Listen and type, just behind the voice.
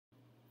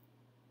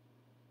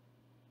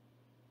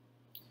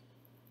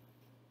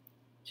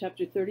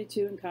Chapter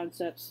 32 in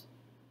Concepts,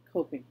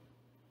 Coping.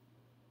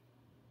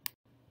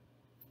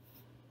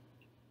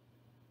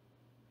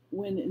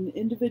 When an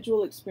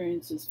individual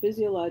experiences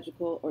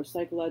physiological or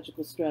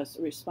psychological stress,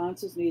 a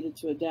response is needed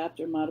to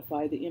adapt or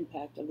modify the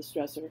impact of the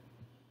stressor.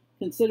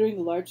 Considering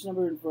the large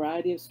number and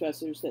variety of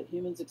stressors that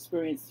humans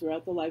experience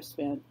throughout the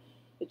lifespan,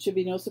 it should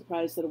be no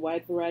surprise that a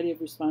wide variety of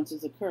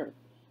responses occur.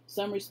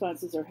 Some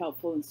responses are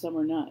helpful and some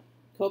are not.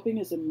 Coping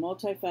is a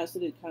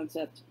multifaceted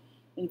concept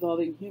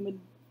involving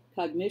human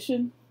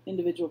cognition,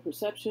 individual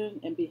perception,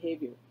 and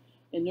behavior.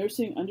 In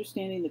nursing,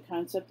 understanding the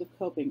concept of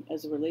coping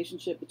as a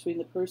relationship between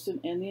the person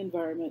and the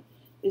environment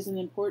is an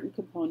important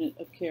component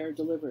of care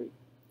delivery.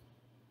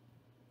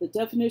 The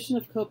definition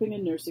of coping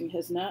in nursing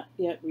has not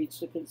yet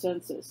reached a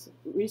consensus.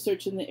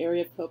 Research in the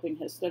area of coping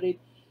has studied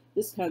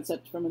this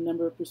concept from a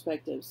number of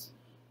perspectives.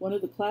 One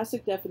of the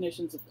classic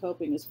definitions of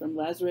coping is from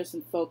Lazarus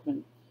and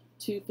Folkman,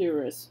 two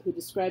theorists who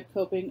describe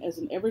coping as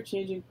an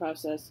ever-changing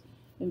process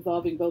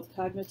involving both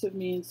cognitive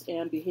means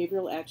and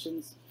behavioral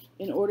actions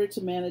in order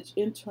to manage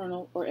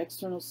internal or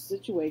external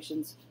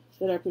situations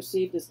that are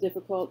perceived as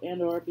difficult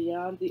and or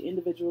beyond the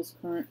individual's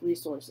current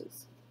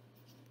resources.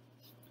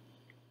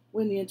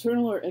 When the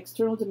internal or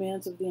external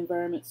demands of the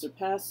environment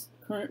surpass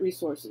current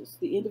resources,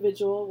 the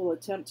individual will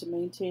attempt to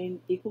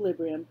maintain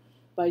equilibrium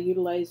by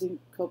utilizing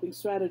coping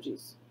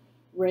strategies.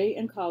 Ray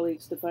and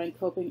colleagues define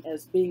coping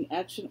as being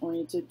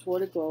action-oriented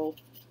toward a goal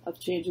of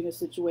changing a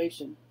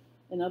situation.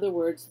 In other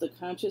words, the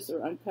conscious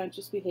or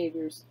unconscious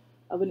behaviors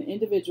of an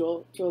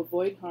individual to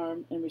avoid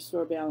harm and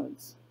restore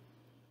balance.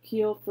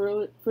 Keel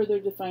further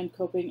defined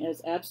coping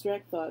as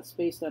abstract thoughts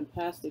based on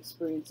past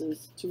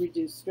experiences to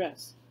reduce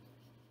stress.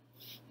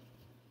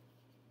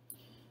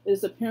 It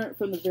is apparent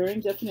from the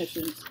varying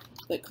definitions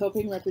that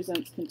coping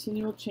represents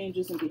continual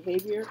changes in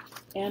behavior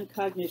and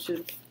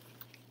cognition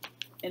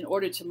in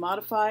order to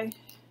modify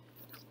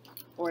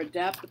or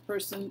adapt the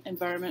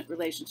person-environment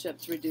relationship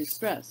to reduce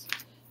stress.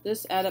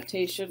 This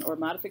adaptation or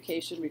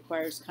modification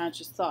requires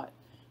conscious thought,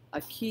 a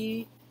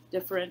key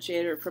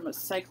differentiator from a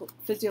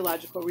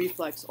physiological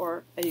reflex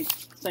or a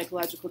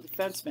psychological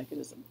defense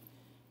mechanism.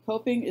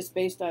 Coping is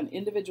based on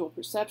individual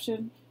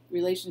perception,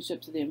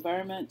 relationship to the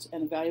environment,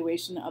 and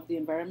evaluation of the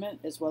environment,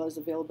 as well as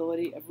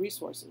availability of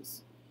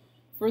resources.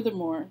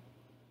 Furthermore,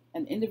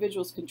 an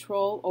individual's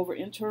control over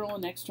internal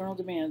and external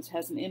demands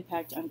has an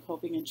impact on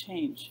coping and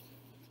change.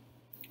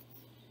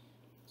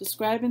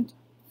 Describe and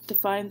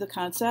define the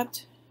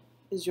concept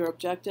is your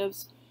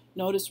objectives.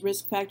 Notice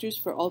risk factors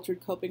for altered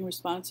coping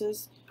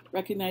responses.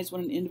 Recognize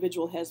when an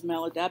individual has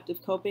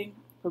maladaptive coping.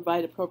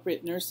 Provide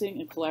appropriate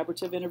nursing and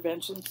collaborative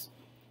interventions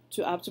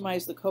to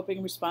optimize the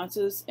coping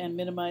responses and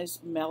minimize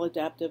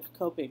maladaptive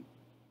coping.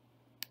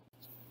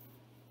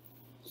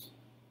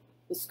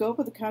 The scope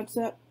of the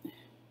concept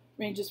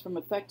ranges from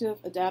effective,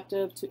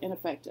 adaptive, to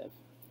ineffective.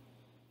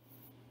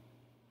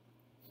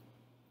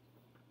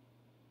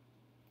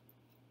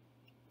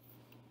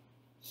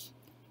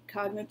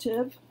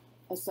 Cognitive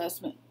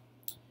assessment.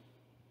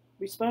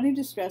 Responding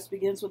to stress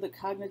begins with a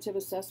cognitive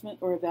assessment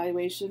or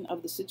evaluation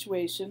of the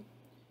situation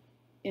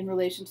in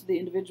relation to the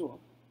individual.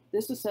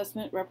 This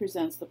assessment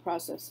represents the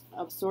process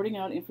of sorting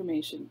out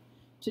information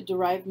to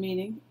derive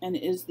meaning and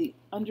is the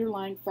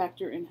underlying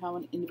factor in how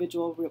an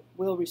individual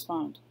will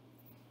respond.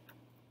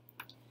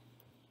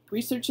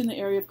 Research in the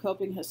area of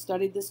coping has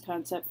studied this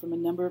concept from a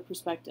number of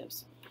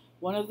perspectives.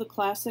 One of the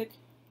classic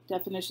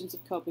definitions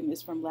of coping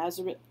is from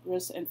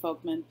Lazarus and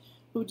Folkman,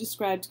 who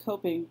described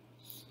coping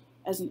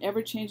as an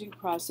ever-changing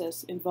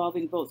process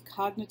involving both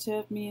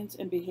cognitive means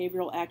and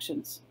behavioral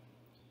actions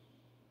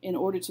in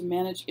order to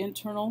manage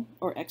internal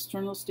or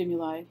external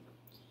stimuli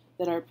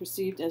that are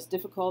perceived as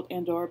difficult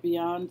and or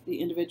beyond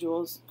the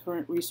individual's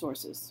current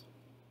resources.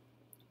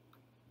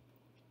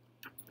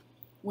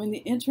 When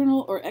the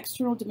internal or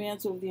external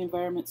demands of the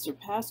environment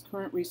surpass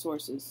current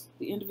resources,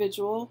 the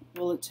individual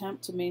will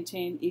attempt to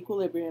maintain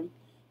equilibrium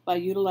by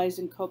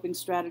utilizing coping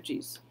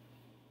strategies.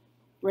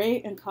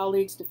 Ray and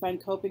colleagues define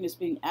coping as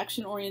being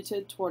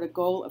action-oriented toward a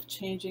goal of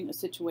changing a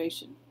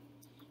situation.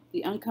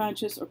 The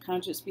unconscious or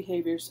conscious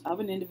behaviors of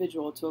an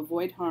individual to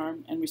avoid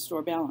harm and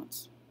restore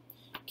balance.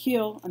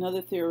 Keel,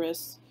 another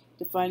theorist,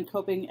 defined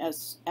coping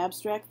as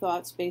abstract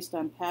thoughts based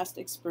on past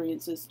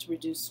experiences to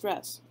reduce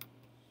stress.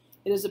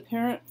 It is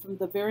apparent from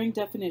the varying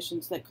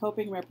definitions that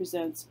coping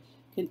represents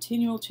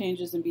continual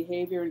changes in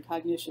behavior and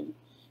cognition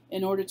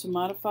in order to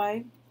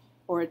modify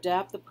or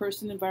adapt the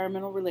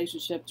person-environmental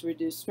relationship to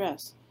reduce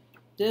stress.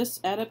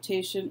 This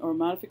adaptation or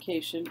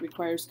modification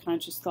requires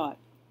conscious thought,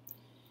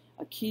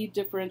 a key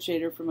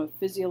differentiator from a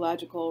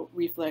physiological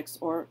reflex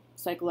or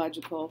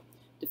psychological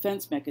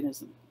defense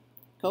mechanism.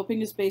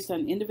 Coping is based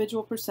on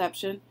individual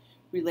perception,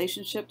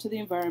 relationship to the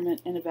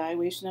environment, and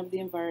evaluation of the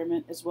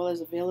environment, as well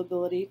as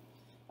availability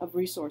of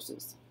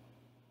resources.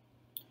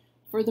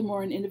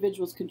 Furthermore, an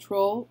individual's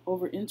control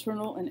over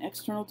internal and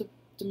external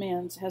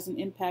demands has an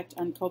impact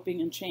on coping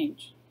and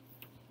change.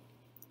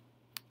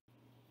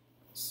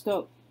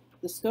 Scope.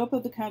 The scope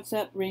of the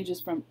concept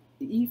ranges from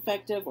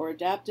effective or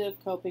adaptive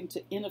coping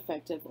to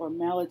ineffective or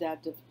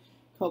maladaptive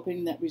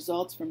coping that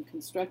results from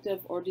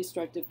constructive or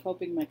destructive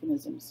coping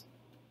mechanisms.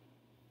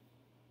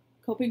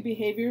 Coping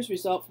behaviors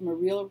result from a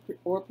real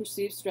or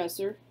perceived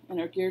stressor and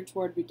are geared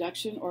toward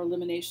reduction or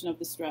elimination of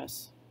the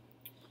stress.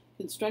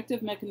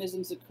 Constructive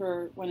mechanisms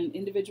occur when an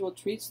individual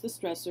treats the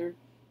stressor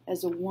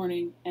as a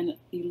warning and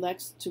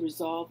elects to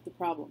resolve the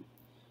problem.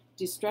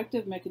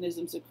 Destructive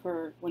mechanisms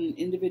occur when an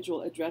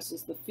individual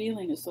addresses the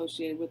feeling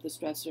associated with the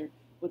stressor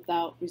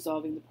without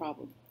resolving the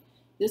problem.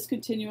 This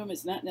continuum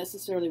is not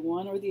necessarily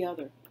one or the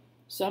other.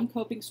 Some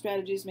coping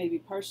strategies may be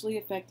partially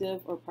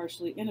effective or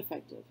partially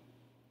ineffective.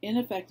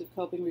 Ineffective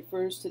coping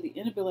refers to the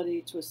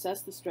inability to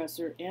assess the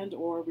stressor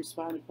and/or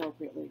respond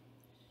appropriately.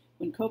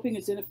 When coping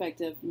is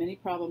ineffective, many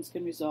problems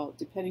can result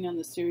depending on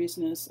the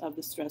seriousness of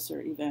the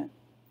stressor event.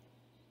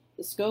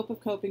 The scope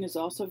of coping is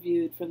also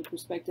viewed from the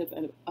perspective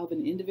of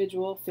an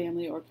individual,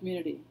 family, or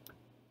community.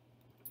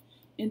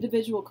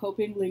 Individual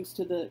coping links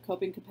to the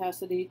coping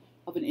capacity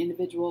of an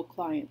individual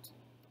client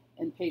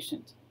and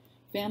patient.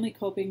 Family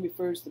coping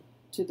refers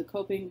to the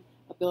coping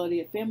ability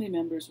of family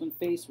members when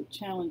faced with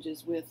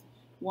challenges with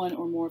one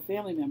or more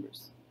family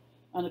members.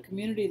 On a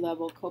community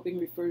level, coping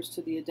refers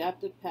to the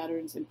adaptive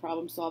patterns and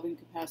problem-solving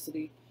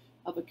capacity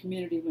of a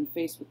community when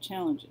faced with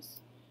challenges.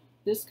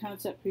 This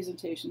concept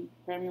presentation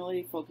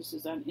primarily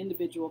focuses on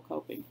individual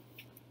coping.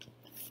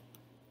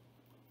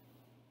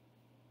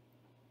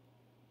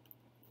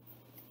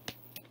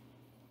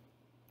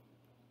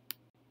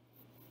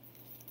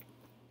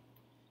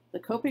 The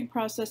coping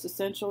process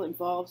essentially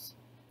involves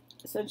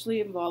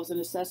an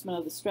assessment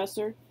of the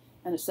stressor,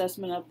 an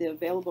assessment of the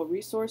available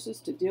resources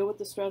to deal with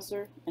the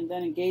stressor, and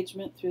then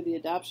engagement through the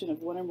adoption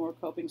of one or more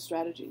coping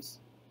strategies.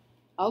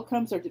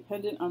 Outcomes are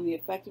dependent on the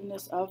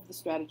effectiveness of the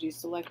strategies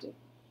selected.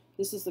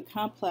 This is a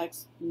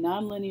complex,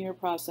 nonlinear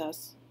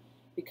process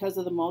because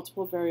of the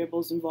multiple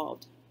variables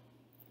involved.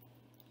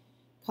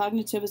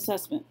 Cognitive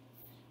assessment.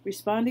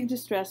 Responding to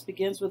stress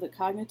begins with a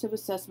cognitive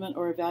assessment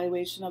or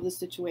evaluation of the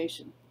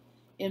situation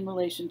in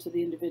relation to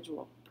the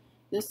individual.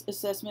 This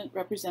assessment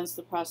represents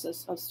the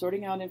process of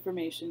sorting out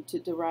information to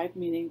derive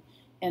meaning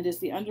and is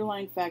the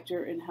underlying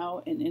factor in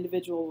how an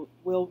individual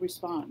will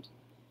respond.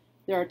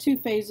 There are two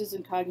phases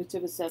in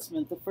cognitive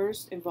assessment. The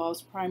first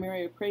involves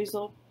primary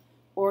appraisal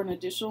or an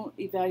additional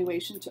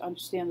evaluation to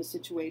understand the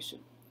situation.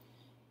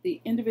 The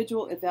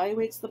individual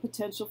evaluates the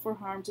potential for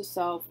harm to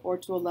self or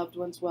to a loved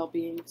one's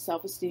well-being,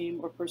 self-esteem,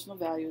 or personal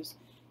values,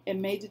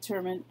 and may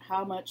determine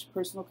how much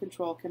personal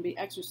control can be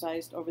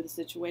exercised over the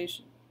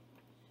situation.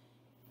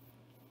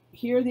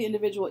 Here, the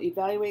individual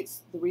evaluates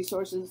the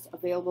resources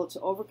available to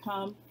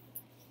overcome,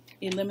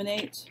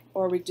 eliminate,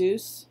 or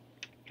reduce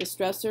the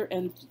stressor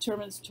and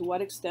determines to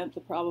what extent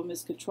the problem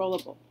is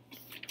controllable.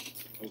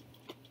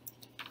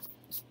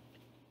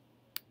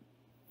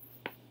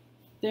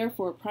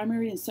 Therefore,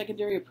 primary and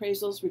secondary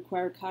appraisals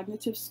require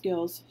cognitive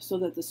skills so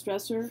that the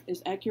stressor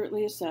is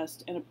accurately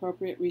assessed and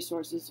appropriate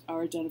resources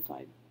are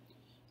identified.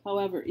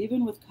 However,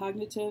 even with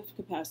cognitive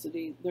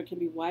capacity, there can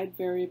be wide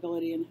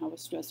variability in how a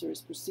stressor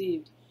is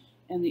perceived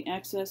and the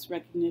access,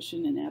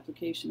 recognition, and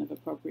application of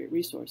appropriate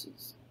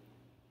resources.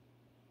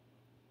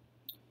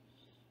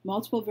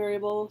 Multiple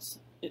variables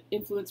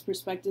influence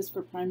perspectives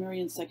for primary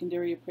and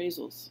secondary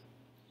appraisals.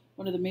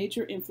 One of the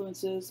major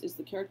influences is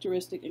the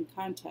characteristic and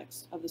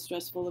context of the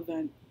stressful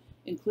event,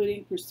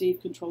 including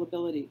perceived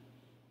controllability.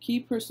 Key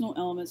personal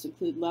elements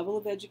include level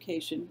of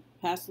education,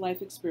 past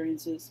life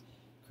experiences,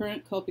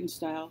 current coping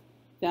style,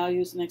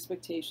 values and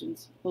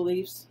expectations,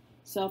 beliefs,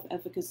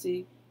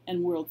 self-efficacy,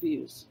 and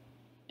worldviews.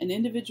 An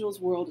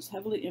individual's world is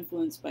heavily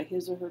influenced by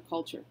his or her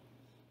culture.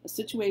 A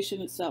situation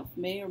itself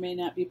may or may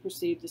not be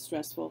perceived as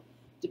stressful,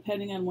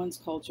 depending on one's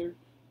culture,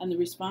 and the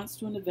response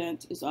to an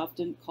event is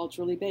often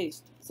culturally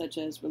based, such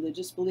as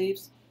religious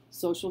beliefs,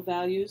 social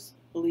values,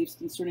 beliefs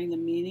concerning the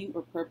meaning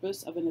or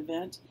purpose of an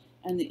event,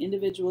 and the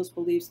individual's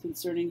beliefs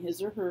concerning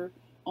his or her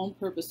own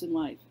purpose in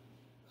life.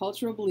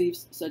 Cultural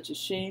beliefs such as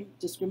shame,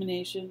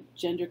 discrimination,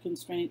 gender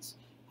constraints,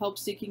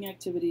 help-seeking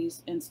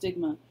activities, and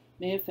stigma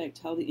may affect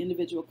how the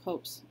individual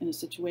copes in a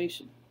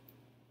situation.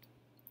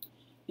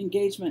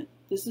 Engagement.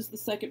 This is the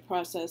second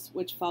process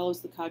which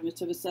follows the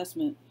cognitive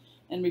assessment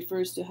and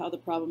refers to how the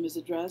problem is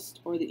addressed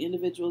or the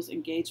individual's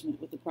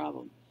engagement with the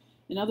problem.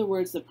 In other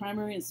words, the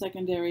primary and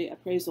secondary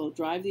appraisal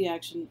drive the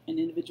action an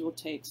individual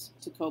takes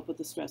to cope with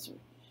the stressor.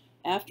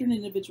 After an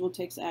individual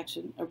takes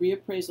action, a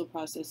reappraisal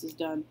process is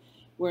done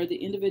where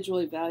the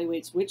individual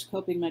evaluates which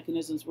coping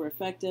mechanisms were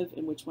effective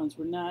and which ones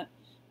were not,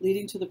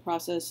 leading to the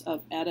process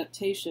of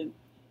adaptation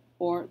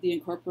or the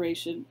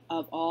incorporation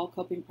of all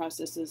coping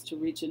processes to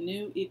reach a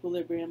new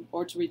equilibrium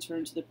or to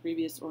return to the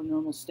previous or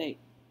normal state.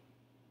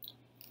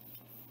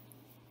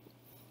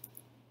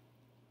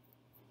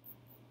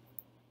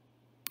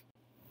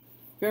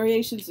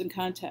 Variations in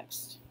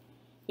context.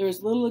 There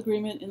is little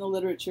agreement in the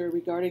literature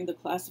regarding the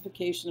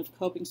classification of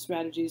coping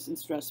strategies in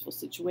stressful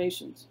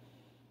situations.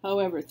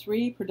 However,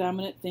 three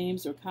predominant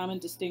themes or common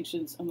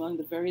distinctions among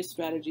the various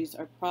strategies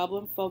are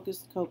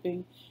problem-focused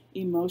coping,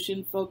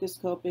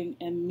 emotion-focused coping,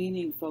 and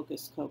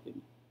meaning-focused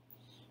coping.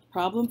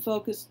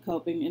 Problem-focused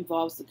coping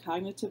involves the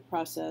cognitive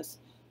process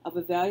of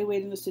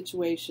evaluating the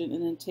situation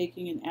and then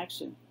taking an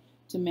action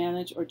to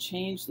manage or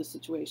change the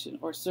situation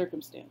or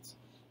circumstance.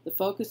 The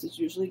focus is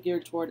usually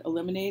geared toward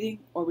eliminating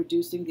or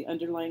reducing the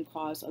underlying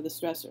cause of the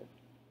stressor.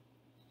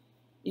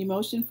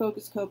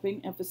 Emotion-focused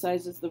coping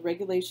emphasizes the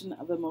regulation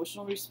of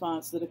emotional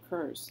response that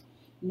occurs.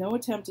 No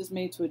attempt is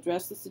made to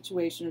address the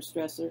situation or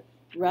stressor.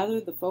 Rather,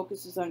 the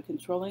focus is on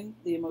controlling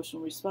the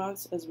emotional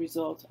response as a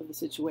result of the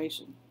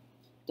situation.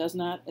 Does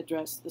not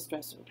address the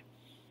stressor.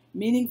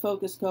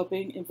 Meaning-focused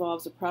coping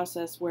involves a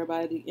process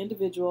whereby the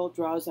individual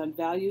draws on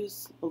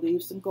values,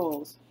 beliefs, and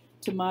goals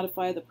to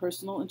modify the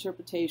personal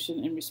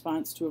interpretation in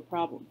response to a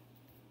problem.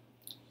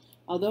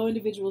 Although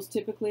individuals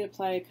typically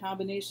apply a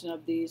combination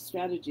of these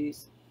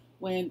strategies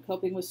when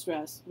coping with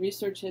stress,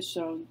 research has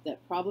shown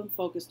that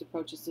problem-focused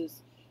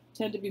approaches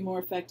tend to be more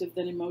effective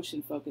than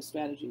emotion-focused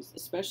strategies,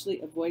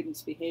 especially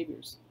avoidance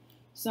behaviors.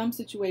 Some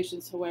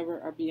situations, however,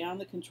 are beyond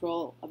the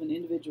control of an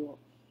individual,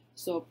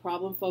 so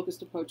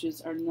problem-focused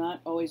approaches are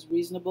not always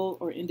reasonable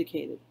or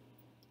indicated.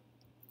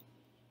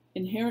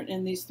 Inherent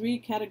in these three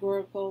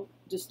categorical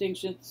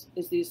distinctions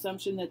is the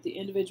assumption that the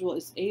individual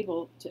is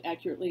able to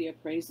accurately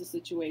appraise the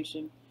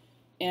situation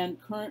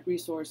and current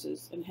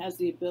resources and has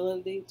the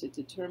ability to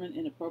determine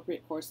an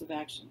appropriate course of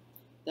action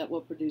that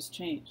will produce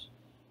change.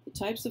 The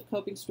types of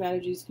coping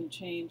strategies can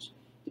change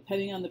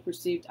depending on the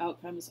perceived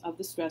outcomes of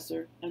the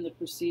stressor and the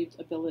perceived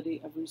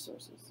ability of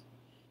resources.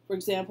 For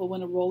example,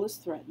 when a role is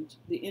threatened,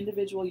 the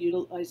individual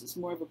utilizes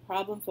more of a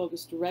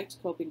problem-focused direct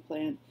coping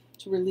plan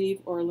to relieve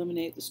or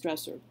eliminate the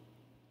stressor.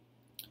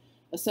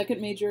 A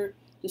second major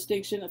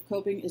distinction of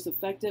coping is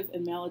effective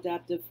and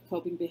maladaptive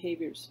coping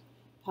behaviors.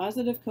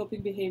 Positive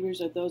coping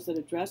behaviors are those that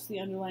address the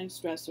underlying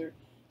stressor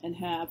and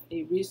have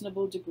a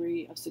reasonable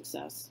degree of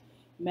success.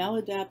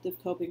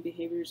 Maladaptive coping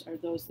behaviors are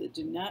those that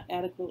do not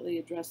adequately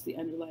address the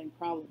underlying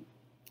problem.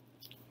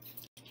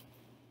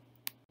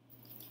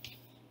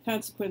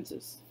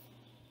 Consequences.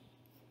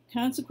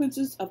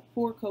 Consequences of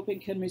poor coping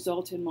can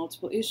result in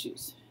multiple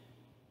issues,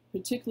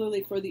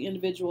 particularly for the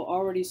individual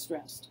already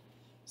stressed.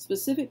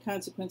 Specific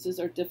consequences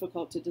are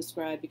difficult to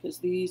describe because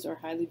these are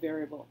highly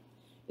variable.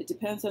 It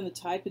depends on the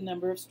type and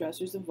number of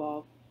stressors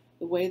involved,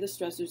 the way the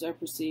stressors are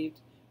perceived,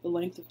 the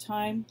length of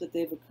time that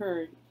they've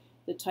occurred,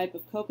 the type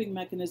of coping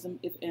mechanism,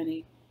 if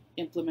any,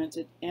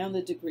 implemented, and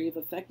the degree of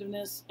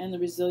effectiveness and the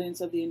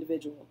resilience of the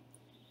individual.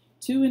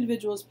 Two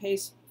individuals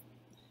faced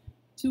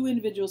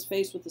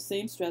with the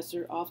same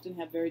stressor often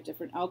have very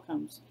different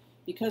outcomes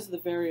because of the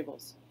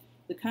variables.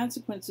 The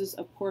consequences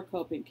of poor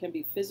coping can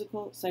be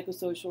physical,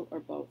 psychosocial, or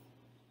both.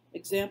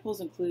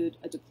 Examples include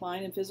a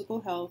decline in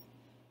physical health,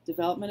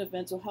 development of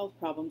mental health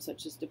problems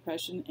such as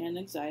depression and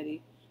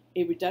anxiety,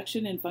 a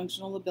reduction in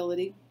functional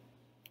ability,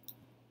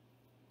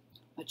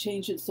 a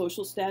change in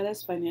social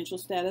status, financial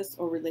status,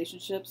 or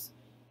relationships,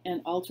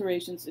 and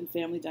alterations in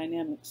family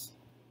dynamics.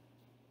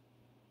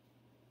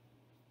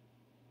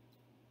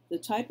 The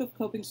type of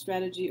coping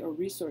strategy or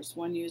resource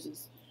one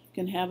uses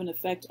can have an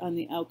effect on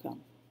the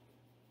outcome.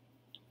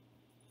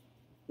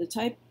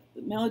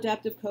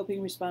 Maladaptive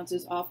coping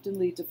responses often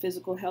lead to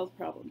physical health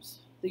problems.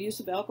 The use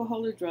of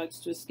alcohol or drugs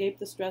to escape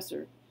the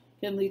stressor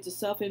can lead to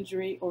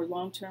self-injury or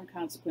long-term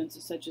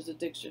consequences such as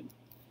addiction.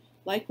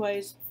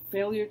 Likewise,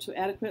 failure to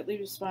adequately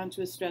respond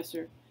to a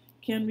stressor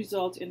can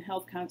result in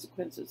health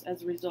consequences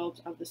as a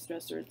result of the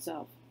stressor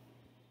itself.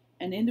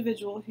 An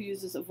individual who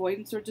uses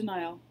avoidance or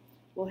denial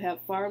will have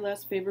far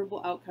less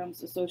favorable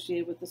outcomes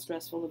associated with the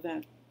stressful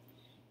event.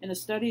 In a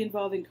study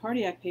involving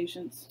cardiac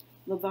patients,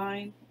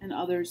 Levine and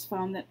others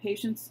found that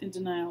patients in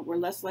denial were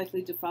less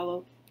likely to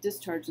follow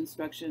discharge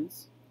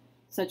instructions,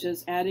 such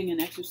as adding an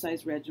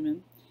exercise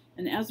regimen,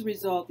 and as a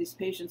result, these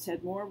patients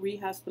had more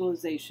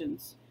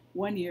rehospitalizations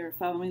 1 year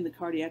following the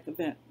cardiac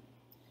event.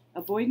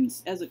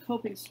 Avoidance as a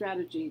coping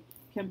strategy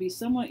can be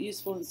somewhat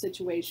useful in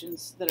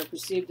situations that are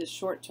perceived as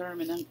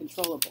short-term and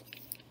uncontrollable.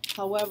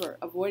 However,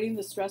 avoiding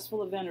the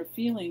stressful event or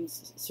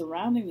feelings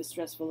surrounding the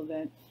stressful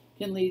event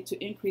can lead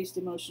to increased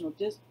emotional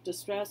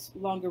distress,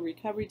 longer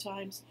recovery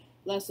times,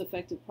 less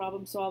effective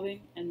problem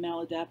solving, and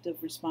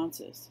maladaptive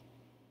responses.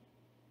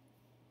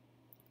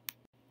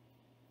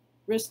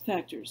 Risk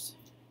factors.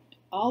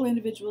 All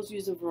individuals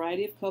use a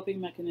variety of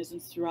coping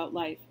mechanisms throughout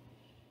life,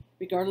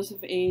 regardless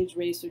of age,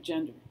 race, or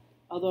gender.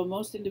 Although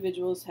most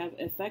individuals have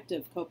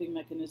effective coping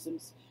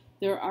mechanisms,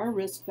 there are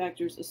risk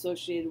factors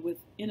associated with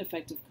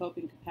ineffective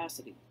coping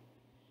capacity.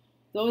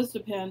 Those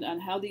depend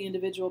on how the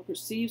individual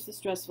perceives the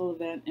stressful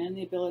event and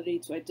the ability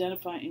to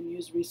identify and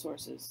use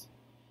resources.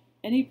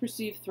 Any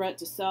perceived threat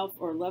to self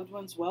or loved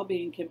one's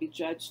well-being can be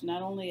judged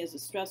not only as a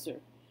stressor,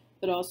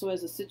 but also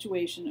as a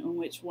situation in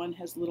which one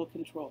has little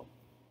control.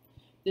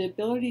 The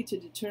ability to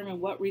determine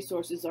what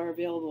resources are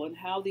available and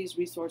how these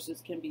resources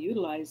can be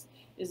utilized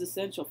is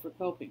essential for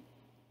coping.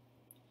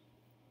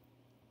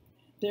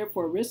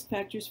 Therefore, risk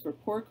factors for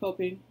poor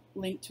coping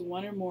link to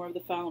one or more of the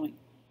following: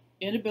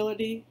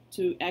 inability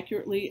to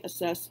accurately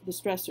assess the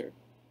stressor,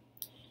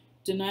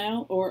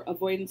 denial or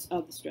avoidance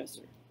of the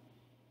stressor,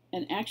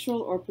 an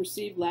actual or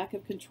perceived lack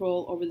of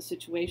control over the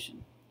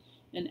situation,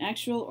 an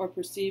actual or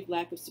perceived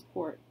lack of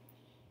support,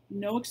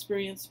 no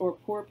experience or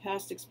poor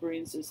past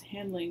experiences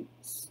handling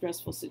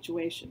stressful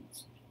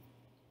situations.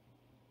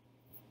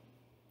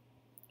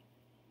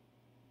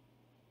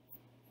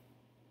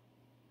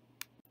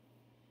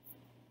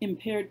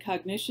 Impaired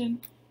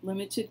cognition,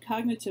 limited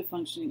cognitive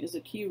functioning is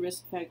a key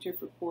risk factor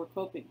for poor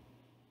coping.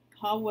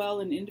 How well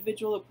an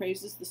individual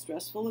appraises the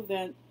stressful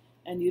event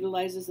and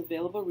utilizes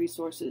available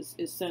resources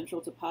is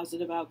central to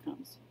positive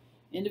outcomes.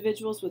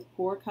 Individuals with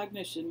poor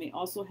cognition may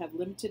also have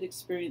limited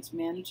experience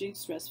managing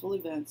stressful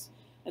events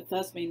and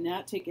thus may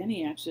not take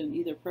any action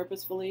either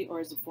purposefully or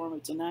as a form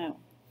of denial.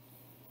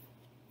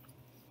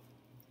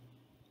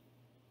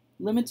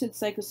 Limited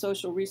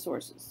psychosocial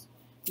resources.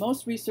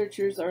 Most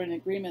researchers are in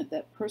agreement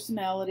that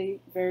personality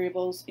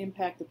variables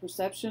impact the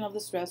perception of the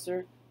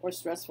stressor or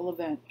stressful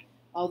event,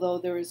 although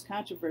there is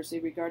controversy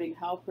regarding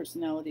how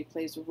personality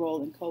plays a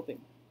role in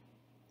coping.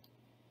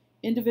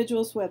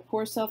 Individuals who have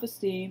poor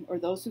self-esteem or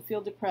those who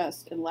feel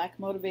depressed and lack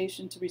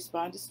motivation to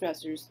respond to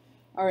stressors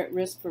are at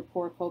risk for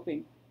poor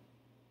coping.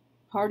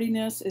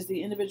 Hardiness is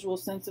the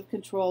individual's sense of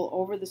control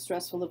over the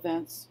stressful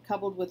events,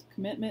 coupled with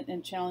commitment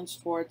and challenge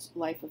towards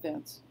life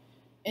events.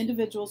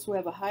 Individuals who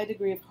have a high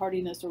degree of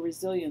hardiness or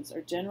resilience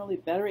are generally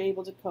better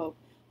able to cope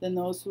than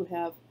those who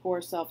have poor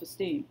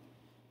self-esteem.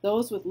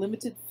 Those with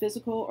limited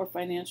physical or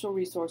financial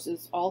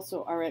resources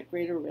also are at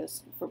greater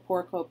risk for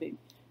poor coping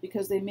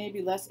because they may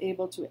be less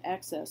able to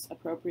access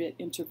appropriate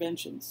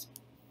interventions.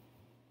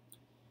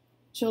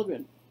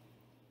 Children.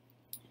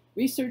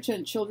 Research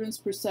on children's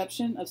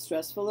perception of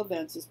stressful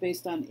events is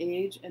based on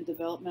age and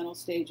developmental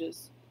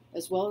stages,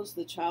 as well as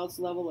the child's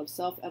level of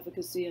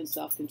self-efficacy and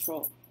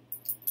self-control.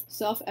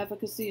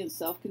 Self-efficacy and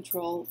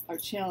self-control are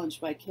challenged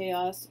by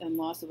chaos and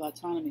loss of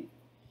autonomy.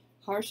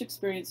 Harsh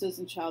experiences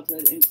in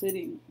childhood,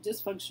 including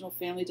dysfunctional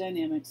family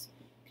dynamics,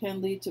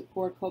 can lead to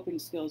poor coping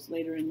skills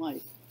later in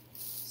life.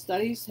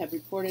 Studies have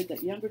reported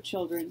that younger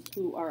children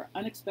who are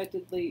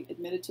unexpectedly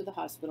admitted to the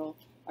hospital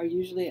are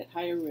usually at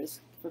higher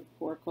risk for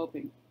poor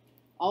coping.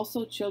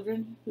 Also,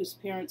 children whose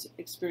parents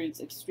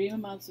experience extreme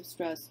amounts of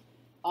stress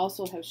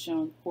also have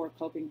shown poor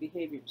coping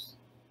behaviors.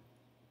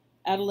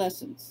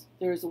 Adolescence.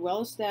 There is a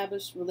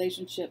well-established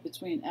relationship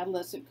between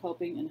adolescent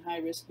coping and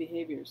high-risk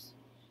behaviors.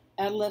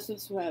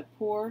 Adolescents who have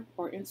poor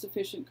or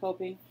insufficient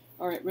coping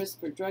are at risk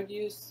for drug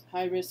use,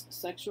 high-risk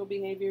sexual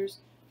behaviors,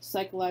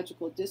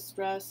 psychological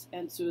distress,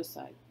 and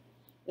suicide.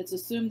 It's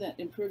assumed that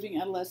improving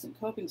adolescent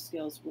coping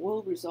skills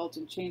will result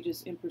in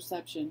changes in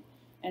perception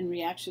and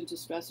reaction to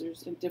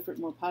stressors in different,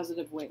 more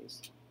positive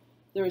ways.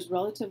 There is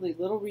relatively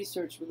little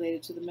research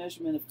related to the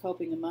measurement of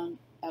coping among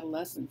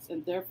adolescents,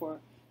 and therefore,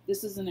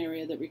 this is an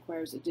area that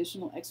requires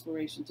additional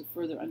exploration to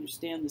further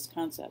understand this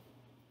concept.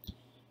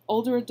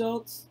 Older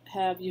adults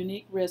have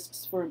unique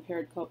risks for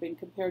impaired coping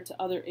compared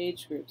to other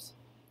age groups.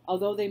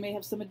 Although they may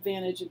have some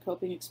advantage in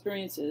coping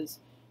experiences,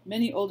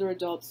 many older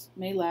adults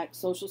may lack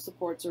social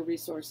supports or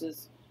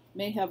resources,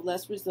 may have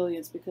less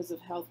resilience because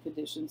of health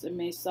conditions, and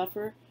may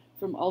suffer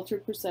from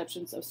altered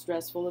perceptions of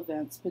stressful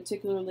events,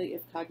 particularly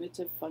if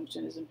cognitive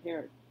function is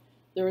impaired.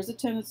 There is a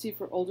tendency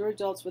for older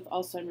adults with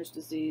Alzheimer's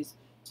disease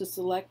to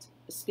select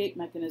escape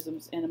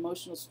mechanisms and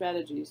emotional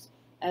strategies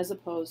as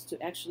opposed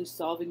to actually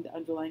solving the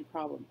underlying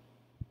problem.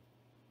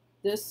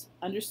 This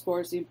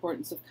underscores the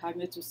importance of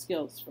cognitive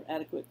skills for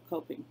adequate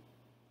coping.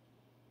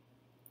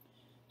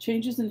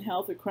 Changes in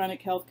health or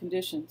chronic health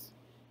conditions.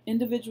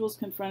 Individuals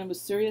confronted with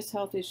serious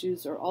health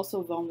issues are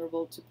also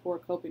vulnerable to poor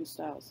coping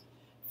styles.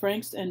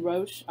 Franks and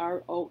Roesch,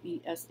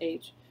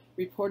 R-O-E-S-H,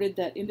 reported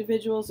that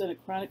individuals in a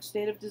chronic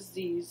state of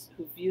disease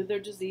who view their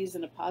disease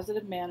in a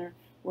positive manner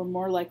were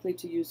more likely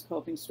to use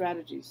coping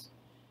strategies.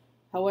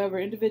 However,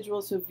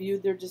 individuals who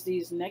viewed their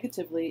disease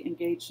negatively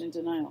engaged in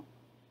denial.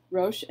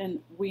 Roesch and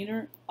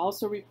Wiener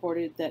also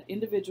reported that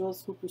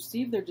individuals who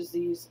perceived their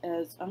disease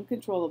as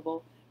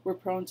uncontrollable were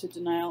prone to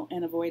denial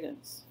and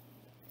avoidance.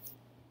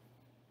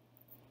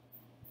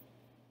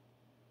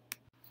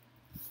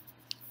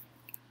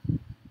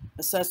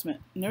 Assessment.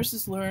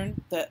 Nurses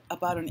learn that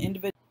about an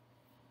individual.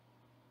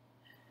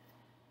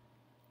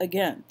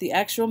 Again, the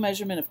actual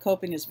measurement of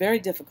coping is very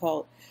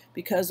difficult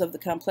because of the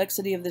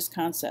complexity of this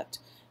concept.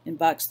 In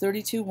box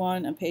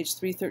 32.1 on page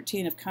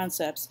 313 of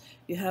Concepts,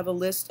 you have a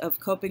list of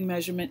coping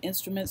measurement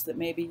instruments that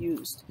may be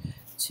used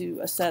to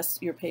assess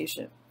your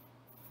patient.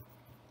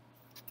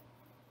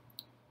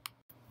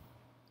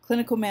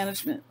 Clinical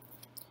management.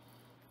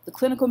 The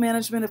clinical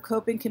management of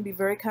coping can be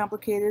very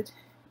complicated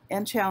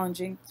and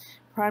challenging.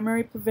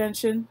 Primary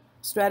prevention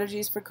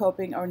strategies for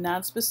coping are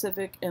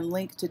nonspecific and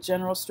linked to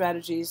general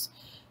strategies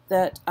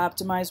that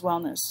optimize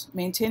wellness.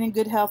 Maintaining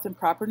good health and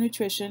proper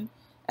nutrition,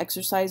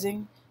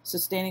 exercising,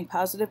 sustaining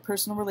positive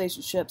personal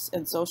relationships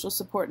and social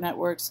support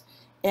networks,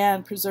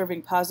 and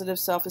preserving positive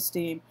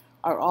self-esteem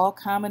are all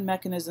common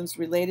mechanisms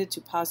related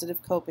to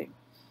positive coping.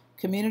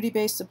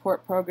 Community-based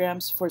support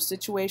programs for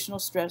situational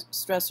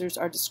stressors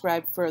are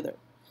described further.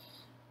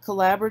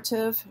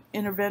 Collaborative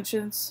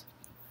interventions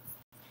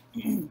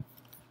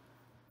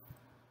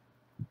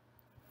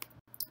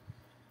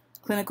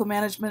Clinical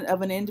management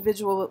of an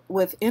individual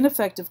with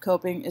ineffective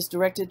coping is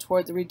directed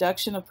toward the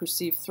reduction of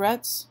perceived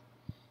threats,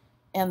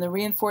 and the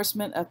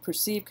reinforcement of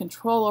perceived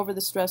control over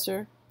the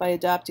stressor by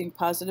adopting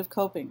positive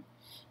coping.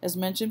 As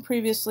mentioned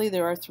previously,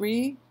 there are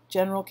three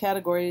general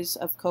categories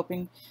of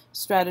coping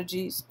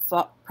strategies: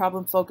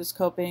 problem-focused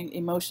coping,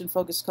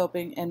 emotion-focused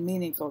coping, and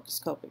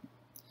meaning-focused coping.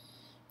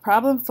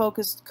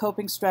 Problem-focused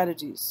coping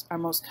strategies are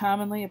most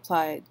commonly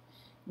applied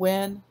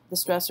when the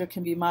stressor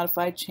can be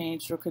modified,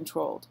 changed, or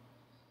controlled.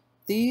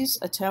 These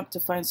attempt to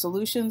find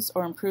solutions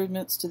or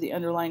improvements to the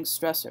underlying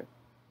stressor.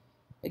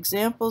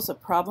 Examples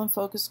of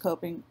problem-focused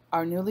coping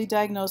are newly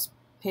diagnosed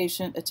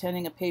patient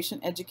attending a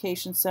patient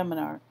education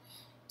seminar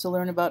to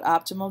learn about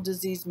optimal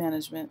disease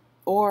management,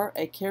 or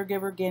a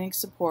caregiver gaining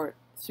support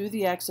through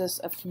the access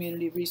of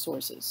community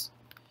resources.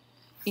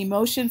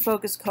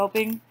 Emotion-focused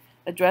coping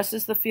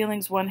addresses the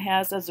feelings one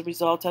has as a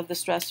result of the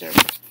stressor.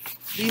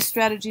 These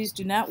strategies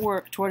do not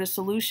work toward a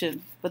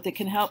solution, but they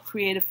can help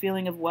create a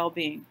feeling of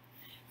well-being.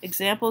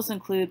 Examples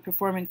include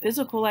performing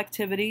physical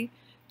activity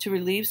to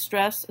relieve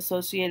stress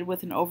associated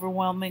with an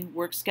overwhelming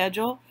work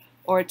schedule,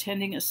 or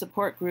attending a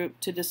support group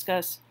to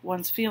discuss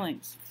one's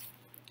feelings.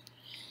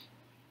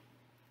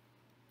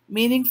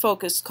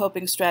 Meaning-focused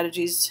coping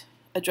strategies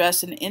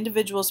address an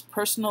individual's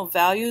personal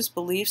values,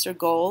 beliefs, or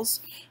goals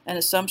and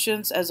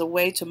assumptions as a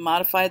way to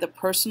modify the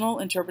personal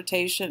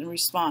interpretation and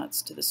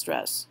response to the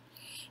stress.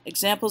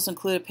 Examples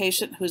include a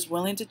patient who is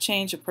willing to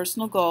change a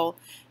personal goal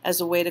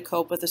as a way to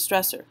cope with a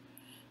stressor.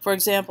 For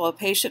example, a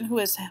patient who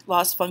has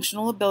lost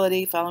functional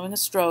ability following a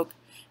stroke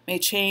may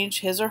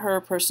change his or her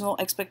personal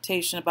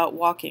expectation about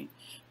walking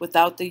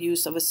without the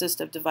use of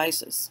assistive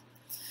devices.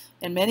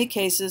 In many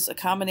cases, a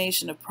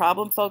combination of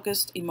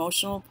problem-focused,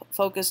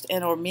 emotional-focused,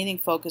 and/or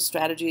meaning-focused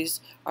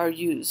strategies are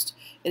used.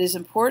 It is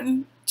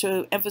important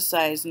to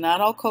emphasize not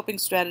all coping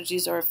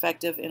strategies are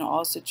effective in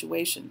all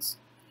situations.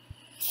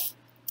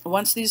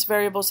 Once these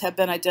variables have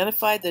been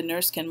identified, the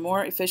nurse can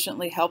more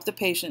efficiently help the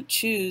patient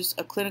choose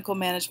a clinical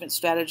management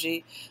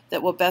strategy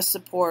that will best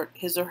support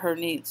his or her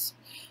needs.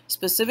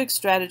 Specific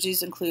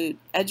strategies include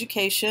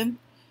education,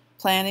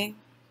 planning,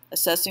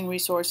 assessing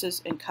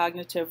resources, and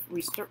cognitive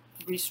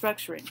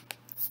restructuring.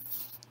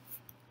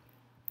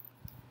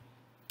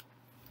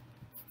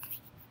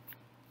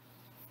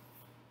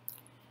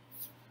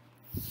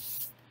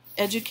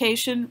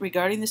 Education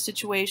regarding the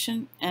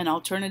situation and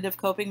alternative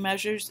coping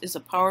measures is a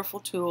powerful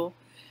tool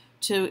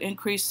to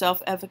increase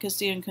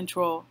self-efficacy and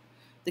control.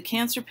 The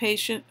cancer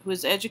patient who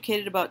is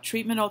educated about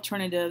treatment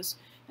alternatives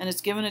and is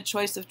given a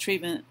choice of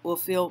treatment will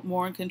feel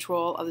more in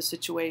control of the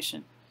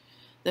situation.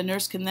 The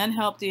nurse can then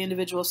help the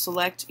individual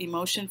select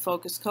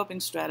emotion-focused coping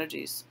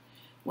strategies.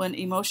 When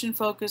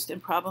emotion-focused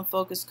and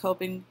problem-focused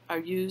coping are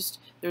used,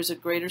 there is a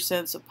greater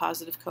sense of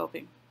positive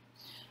coping.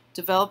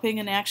 Developing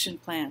an action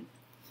plan.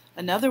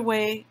 Another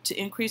way to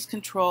increase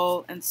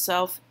control and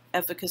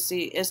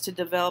self-efficacy is to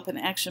develop an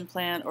action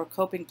plan or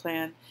coping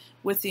plan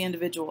with the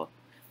individual.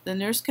 The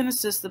nurse can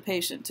assist the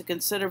patient to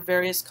consider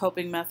various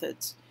coping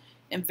methods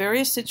in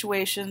various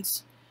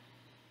situations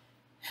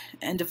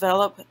and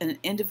develop an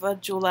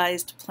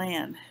individualized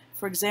plan.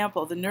 For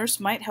example, the nurse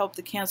might help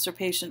the cancer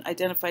patient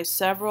identify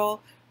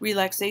several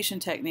relaxation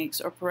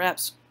techniques, or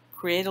perhaps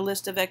create a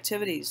list of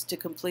activities to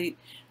complete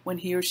when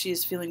he or she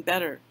is feeling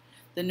better.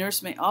 The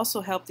nurse may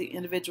also help the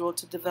individual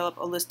to develop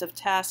a list of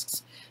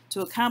tasks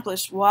to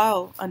accomplish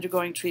while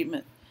undergoing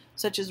treatment,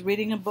 such as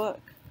reading a book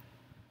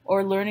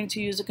or learning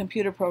to use a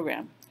computer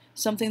program,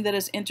 something that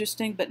is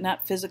interesting but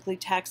not physically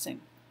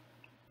taxing.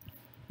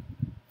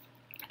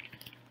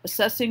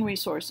 Assessing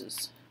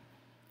resources.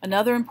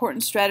 Another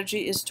important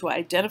strategy is to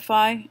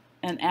identify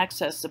and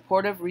access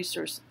supportive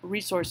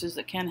resources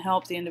that can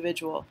help the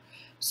individual.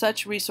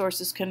 Such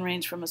resources can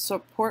range from a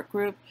support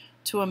group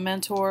to a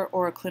mentor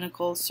or a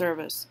clinical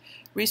service.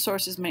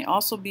 Resources may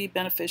also be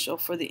beneficial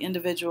for the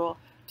individual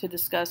to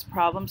discuss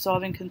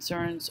problem-solving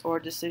concerns or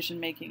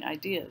decision-making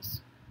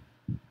ideas.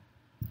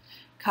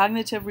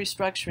 Cognitive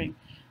restructuring.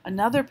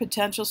 Another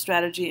potential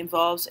strategy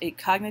involves a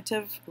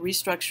cognitive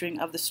restructuring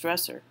of the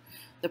stressor,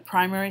 the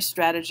primary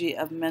strategy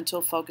of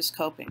mental-focused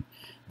coping.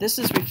 This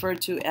is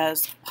referred to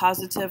as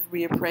positive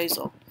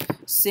reappraisal,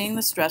 seeing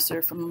the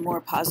stressor from a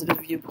more positive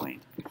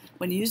viewpoint.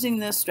 When using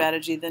this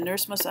strategy, the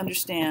nurse must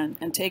understand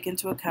and take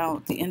into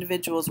account the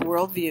individual's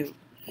worldview,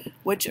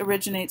 which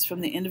originates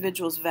from the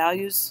individual's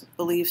values,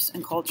 beliefs,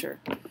 and culture.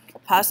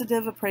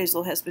 Positive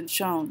appraisal has been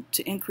shown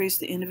to increase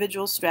the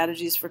individual's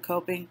strategies for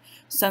coping,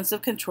 sense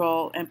of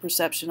control, and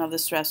perception of the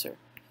stressor.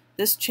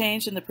 This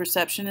change in the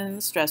perception in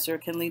the stressor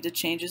can lead to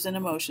changes in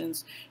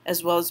emotions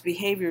as well as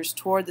behaviors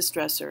toward the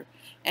stressor,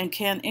 and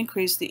can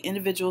increase the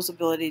individual's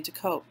ability to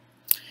cope.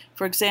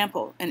 For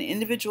example, an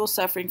individual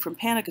suffering from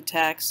panic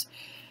attacks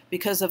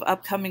because of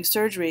upcoming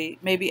surgery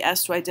may be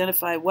asked to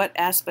identify what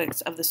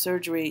aspects of the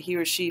surgery he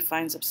or she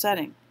finds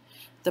upsetting.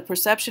 The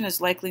perception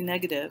is likely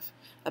negative.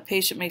 A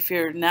patient may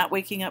fear not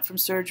waking up from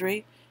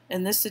surgery.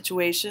 In this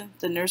situation,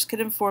 the nurse could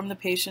inform the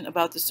patient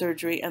about the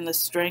surgery and the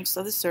strengths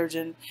of the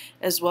surgeon,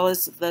 as well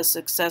as the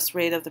success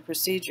rate of the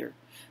procedure.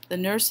 The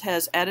nurse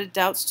has added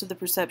doubts to the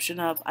perception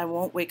of I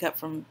won't wake up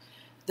from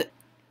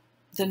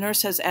the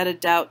nurse has added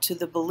doubt to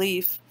the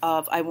belief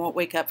of I won't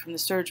wake up from the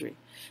surgery.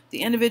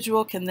 The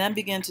individual can then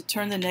begin to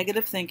turn the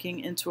negative thinking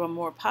into a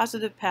more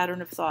positive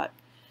pattern of thought.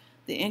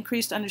 The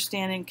increased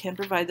understanding can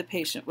provide the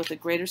patient with a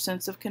greater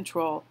sense of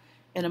control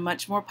and a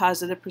much more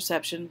positive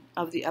perception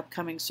of the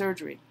upcoming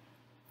surgery.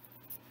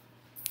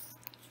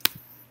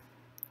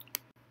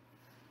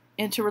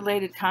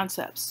 Interrelated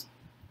concepts.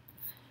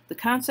 The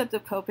concept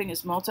of coping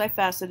is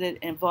multifaceted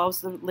and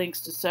involves the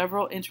links to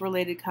several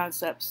interrelated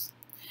concepts.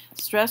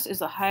 Stress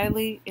is a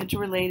highly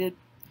interrelated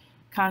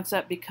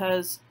concept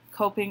because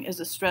coping is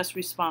a stress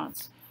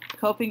response.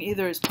 Coping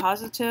either is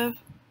positive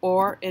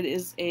or it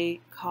is a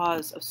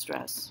cause of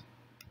stress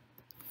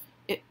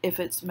if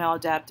it's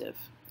maladaptive.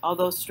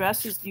 Although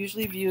stress is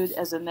usually viewed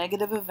as a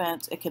negative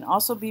event, it can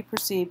also be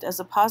perceived as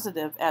a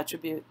positive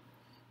attribute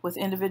with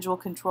individual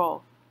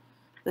control.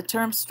 The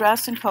terms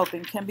stress and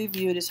coping can be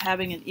viewed as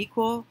having an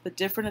equal but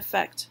different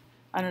effect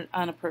on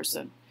a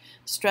person.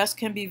 Stress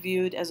can be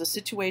viewed as a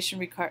situation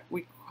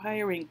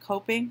requiring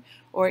coping,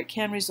 or it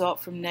can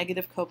result from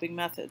negative coping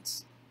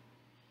methods.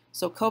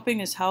 So coping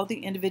is how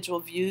the individual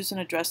views and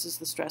addresses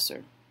the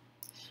stressor.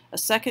 A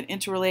second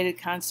interrelated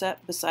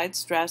concept besides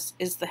stress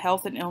is the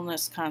health and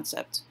illness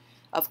concept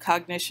of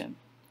cognition.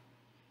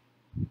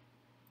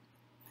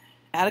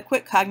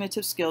 Adequate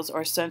cognitive skills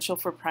are essential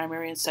for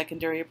primary and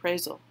secondary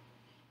appraisal.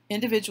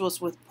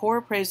 Individuals with poor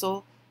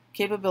appraisal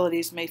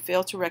capabilities may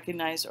fail to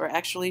recognize or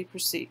accurately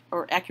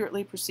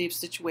perceive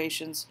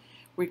situations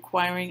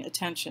requiring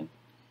attention,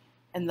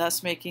 and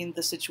thus making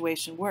the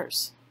situation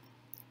worse.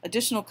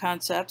 Additional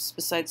concepts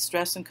besides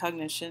stress and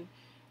cognition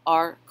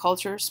are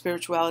culture,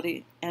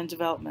 spirituality, and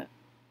development.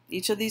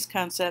 Each of these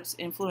concepts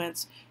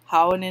influence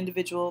how an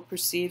individual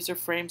perceives or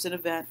frames an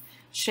event,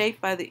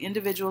 shaped by the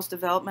individual's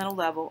developmental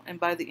level and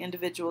by the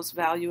individual's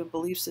value and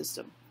belief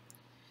system.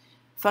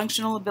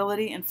 Functional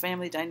ability and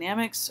family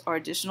dynamics are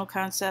additional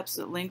concepts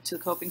that link to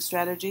coping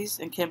strategies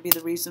and can be the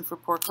reason for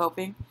poor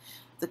coping.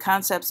 The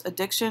concepts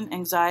addiction,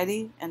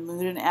 anxiety, and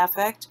mood and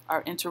affect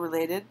are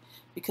interrelated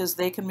because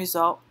they can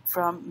result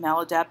from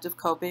maladaptive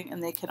coping,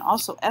 and they can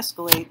also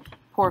escalate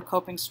poor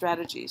coping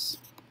strategies.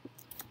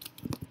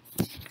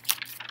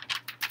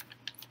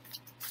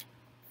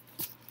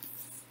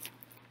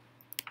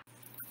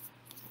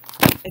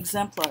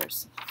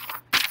 Exemplars.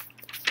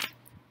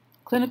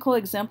 Clinical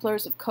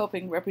exemplars of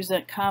coping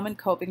represent common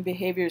coping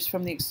behaviors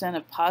from the extent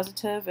of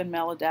positive and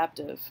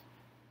maladaptive.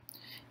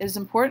 It is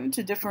important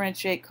to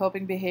differentiate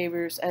coping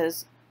behaviors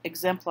as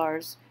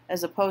exemplars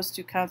as opposed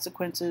to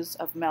consequences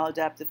of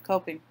maladaptive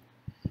coping.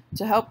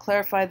 To help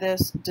clarify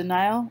this,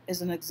 denial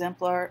is an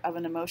exemplar of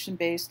an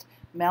emotion-based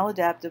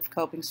maladaptive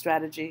coping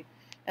strategy,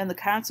 and the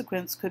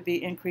consequence could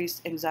be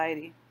increased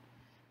anxiety.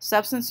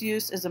 Substance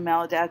use is a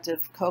maladaptive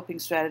coping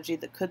strategy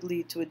that could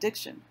lead to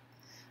addiction.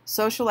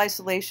 Social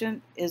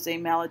isolation is a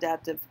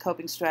maladaptive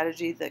coping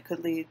strategy that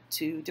could lead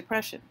to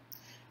depression.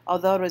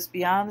 Although it is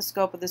beyond the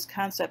scope of this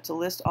concept to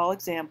list all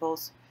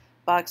examples,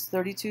 box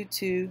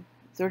 32.2,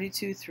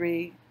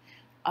 32.3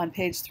 on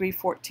page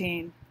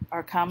 314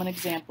 are common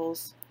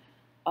examples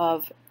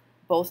of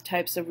both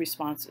types of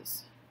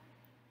responses.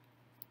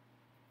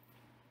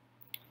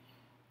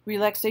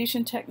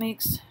 Relaxation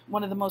techniques.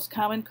 One of the most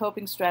common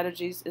coping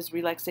strategies is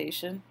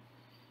relaxation.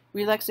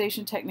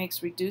 Relaxation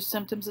techniques reduce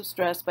symptoms of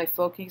stress by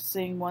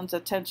focusing one's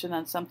attention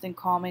on something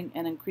calming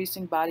and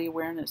increasing body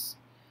awareness.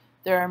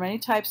 There are many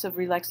types of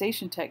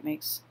relaxation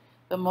techniques,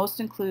 but most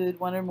include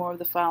one or more of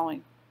the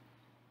following.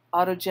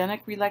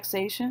 Autogenic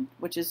relaxation,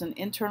 which is an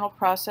internal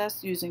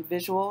process using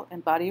visual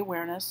and body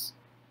awareness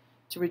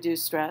to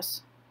reduce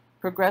stress.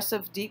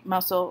 Progressive deep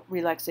muscle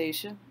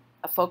relaxation,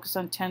 a focus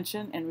on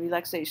tension and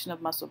relaxation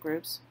of muscle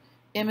groups.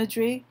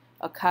 Imagery,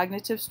 a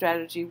cognitive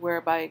strategy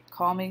whereby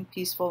calming,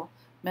 peaceful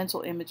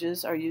mental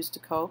images are used to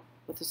cope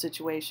with the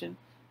situation.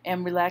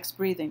 And relaxed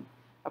breathing,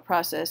 a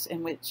process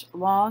in which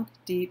long,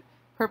 deep,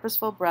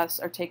 purposeful breaths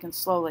are taken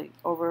slowly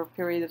over a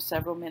period of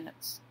several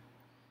minutes.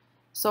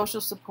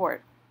 Social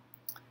support.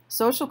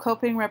 Social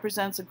coping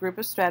represents a group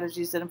of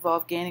strategies that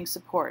involve gaining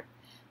support.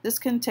 This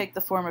can take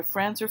the form of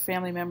friends or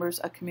family members,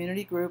 a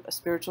community group, a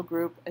spiritual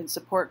group, and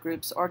support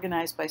groups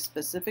organized by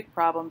specific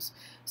problems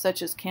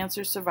such as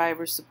cancer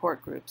survivors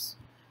support groups.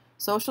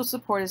 Social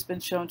support has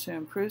been shown to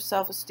improve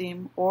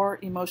self-esteem or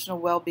emotional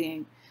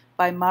well-being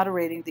by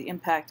moderating the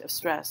impact of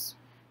stress.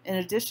 In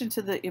addition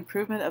to the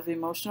improvement of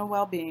emotional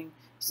well-being,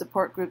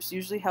 support groups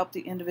usually help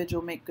the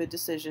individual make good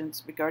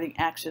decisions regarding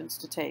actions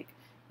to take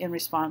in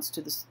response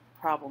to this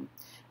problem.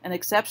 An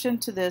exception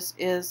to this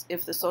is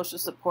if the social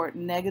support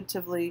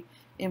negatively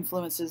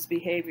influences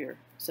behavior,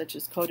 such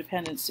as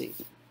codependency.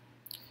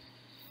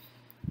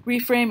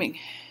 Reframing.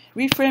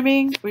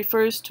 Reframing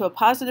refers to a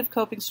positive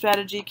coping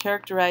strategy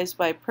characterized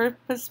by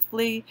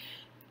purposefully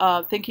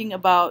thinking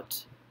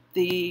about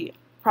the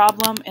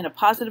problem in a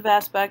positive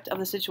aspect of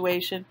the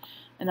situation,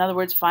 in other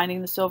words,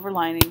 finding the silver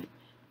lining,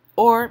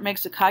 or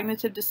makes a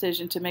cognitive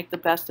decision to make the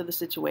best of the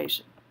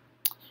situation.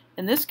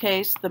 In this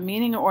case, the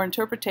meaning or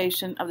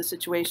interpretation of the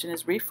situation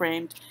is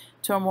reframed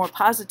to a more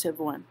positive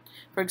one.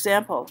 For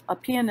example, a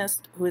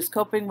pianist who is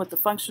coping with the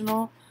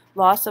functional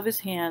loss of his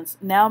hands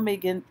now may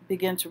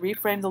begin to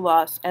reframe the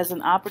loss as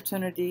an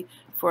opportunity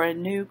for a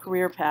new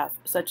career path,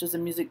 such as a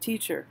music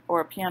teacher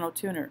or a piano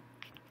tuner.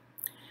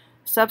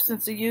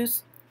 Substance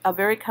use. A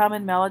very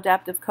common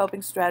maladaptive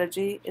coping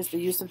strategy is the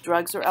use of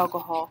drugs or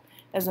alcohol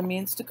as a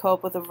means to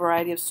cope with a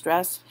variety of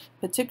stress,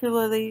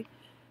 particularly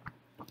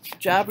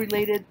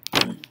job-related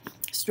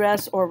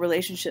stress or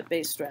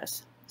relationship-based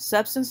stress.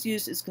 Substance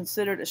use is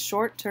considered a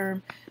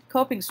short-term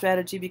coping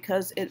strategy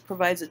because it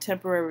provides a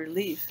temporary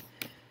relief,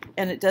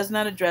 and it does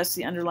not address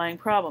the underlying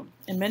problem.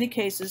 In many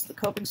cases, the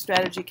coping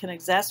strategy can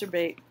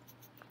exacerbate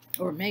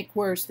or make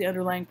worse the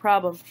underlying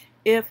problem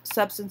if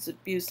substance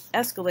abuse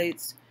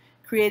escalates,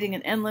 creating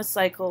an endless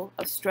cycle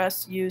of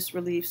stress, use,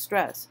 relief,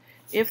 stress.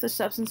 If the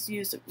substance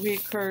use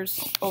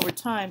reoccurs over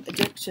time,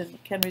 addiction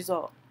can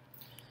result.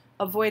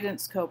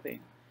 Avoidance coping.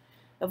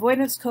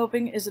 Avoidance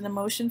coping is an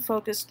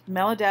emotion-focused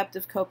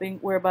maladaptive coping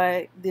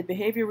whereby the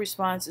behavior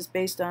response is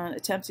based on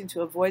attempting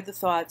to avoid the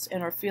thoughts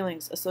and or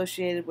feelings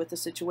associated with the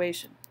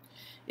situation.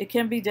 It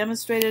can be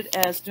demonstrated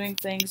as doing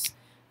things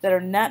that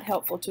are not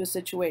helpful to a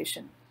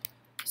situation,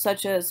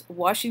 such as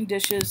washing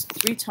dishes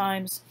 3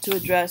 times to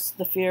address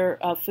the fear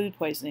of food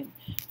poisoning,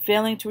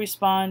 failing to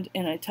respond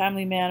in a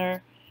timely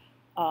manner,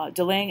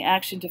 delaying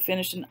action to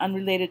finish an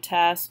unrelated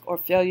task, or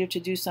failure to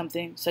do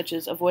something, such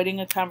as avoiding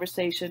a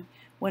conversation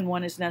when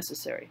one is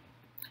necessary.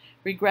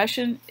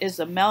 Regression is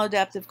a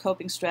maladaptive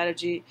coping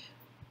strategy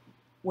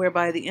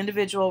whereby the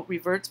individual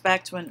reverts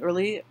back to an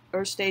earlier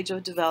stage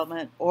of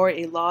development or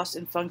a loss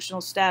in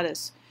functional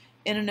status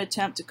in an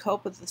attempt to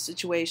cope with the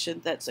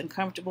situation that's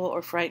uncomfortable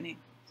or frightening.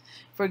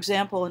 For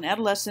example, an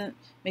adolescent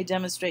may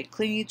demonstrate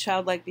clingy,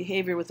 childlike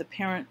behavior with a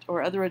parent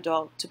or other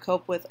adult to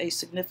cope with a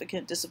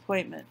significant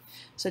disappointment,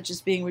 such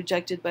as being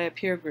rejected by a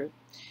peer group.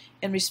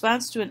 In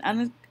response to an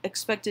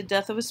unexpected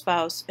death of a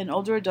spouse, an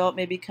older adult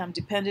may become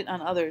dependent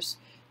on others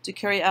to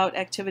carry out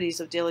activities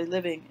of daily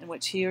living in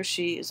which he or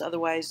she is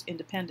otherwise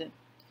independent.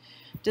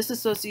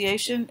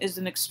 Disassociation is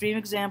an extreme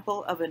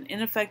example of an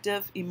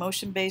ineffective,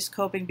 emotion-based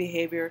coping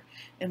behavior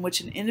in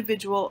which an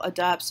individual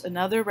adopts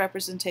another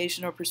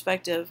representation or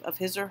perspective of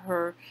his or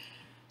her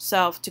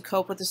self to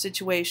cope with the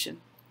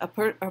situation. A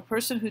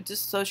person who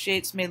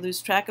dissociates may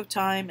lose track of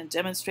time and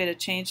demonstrate a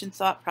change in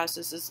thought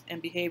processes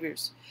and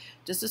behaviors.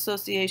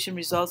 Disassociation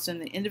results in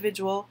the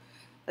individual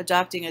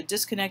adopting a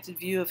disconnected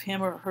view of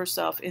him or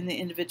herself in the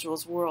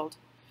individual's world.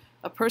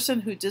 A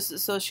person who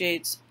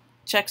disassociates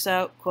checks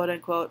out,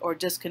 quote-unquote, or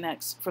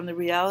disconnects from the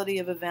reality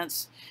of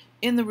events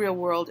in the real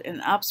world and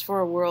opts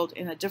for a world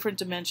in a different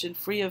dimension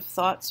free of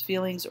thoughts,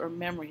 feelings, or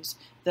memories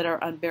that are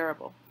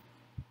unbearable.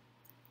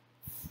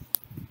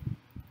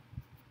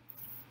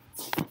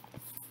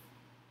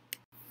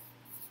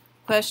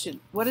 Question: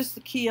 what is the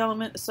key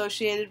element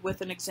associated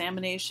with an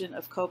examination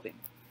of coping?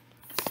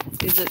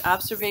 Is it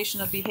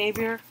observation of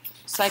behavior,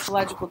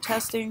 psychological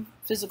testing,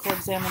 physical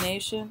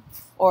examination,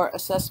 or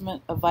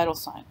assessment of vital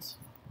signs?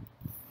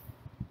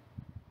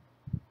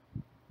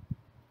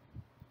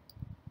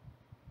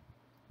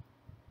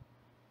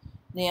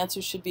 The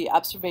answer should be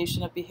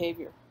observation of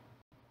behavior.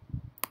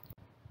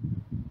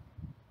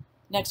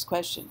 Next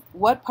question: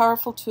 what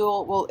powerful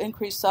tool will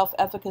increase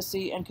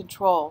self-efficacy and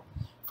control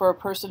for a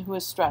person who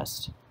is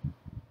stressed?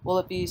 Will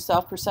it be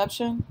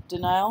self-perception,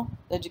 denial,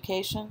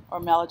 education, or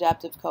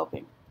maladaptive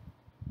coping?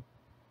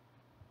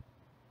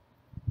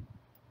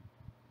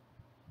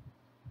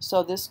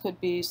 So this could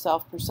be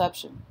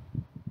self-perception,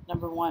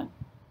 number 1.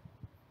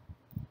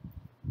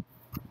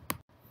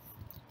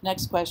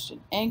 Next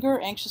question: anger,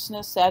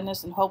 anxiousness,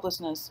 sadness, and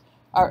hopelessness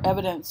are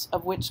evidence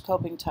of which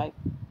coping type?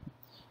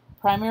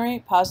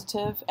 Primary,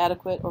 positive,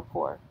 adequate, or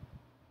poor?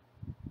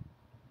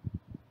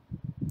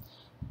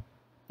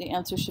 The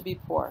answer should be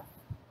poor.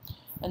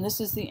 And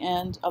this is the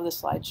end of the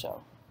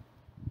slideshow.